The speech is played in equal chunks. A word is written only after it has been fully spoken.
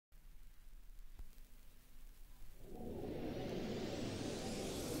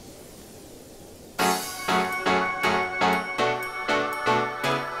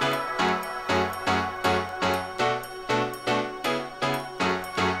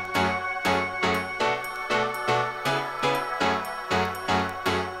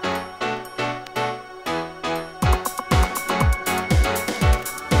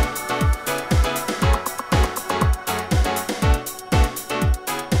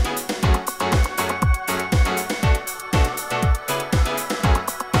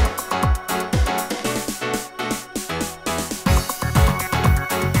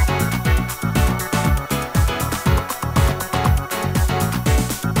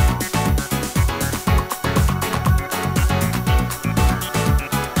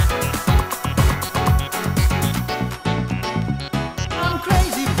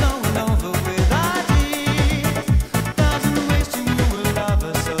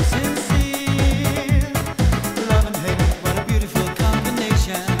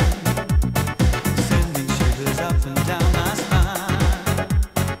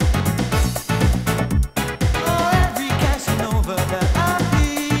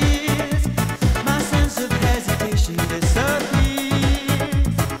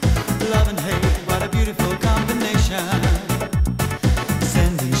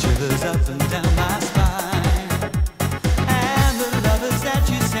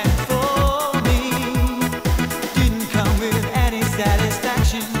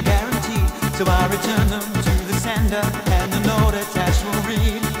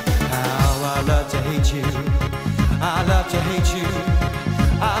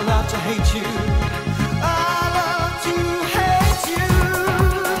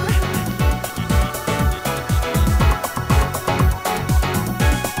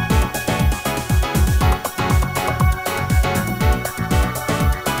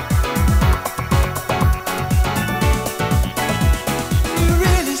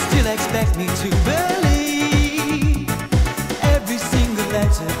me to believe every single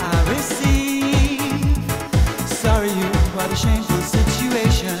letter I receive. Sorry, you, what a shameful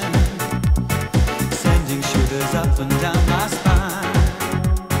situation, sending shivers up and down my spine.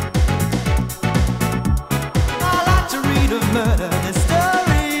 I like to read a murder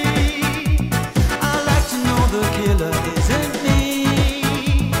mystery. I like to know the killer isn't me.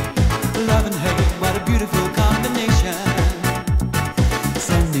 Love and hate, what a beautiful combination.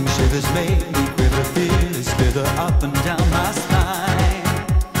 Sending shivers make me quiver, feel it slither up and down my spine.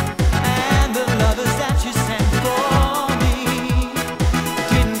 And the lovers that you sent for me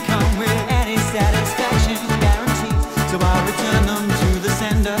didn't come with any satisfaction guarantee, so I return them to the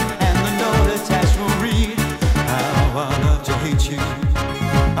sender, and the note attached will read, how I love to hate you,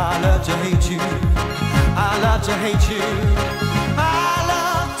 I love to hate you, I love to hate you, I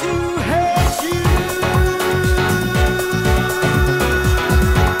love to hate you.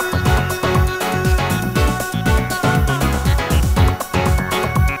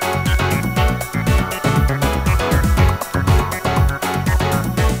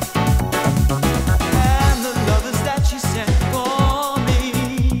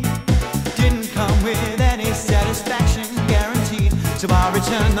 So I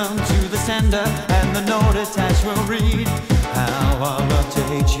return them to the sender, and the note attached will read, how I love to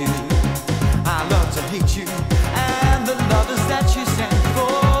hate you, I love to hate you.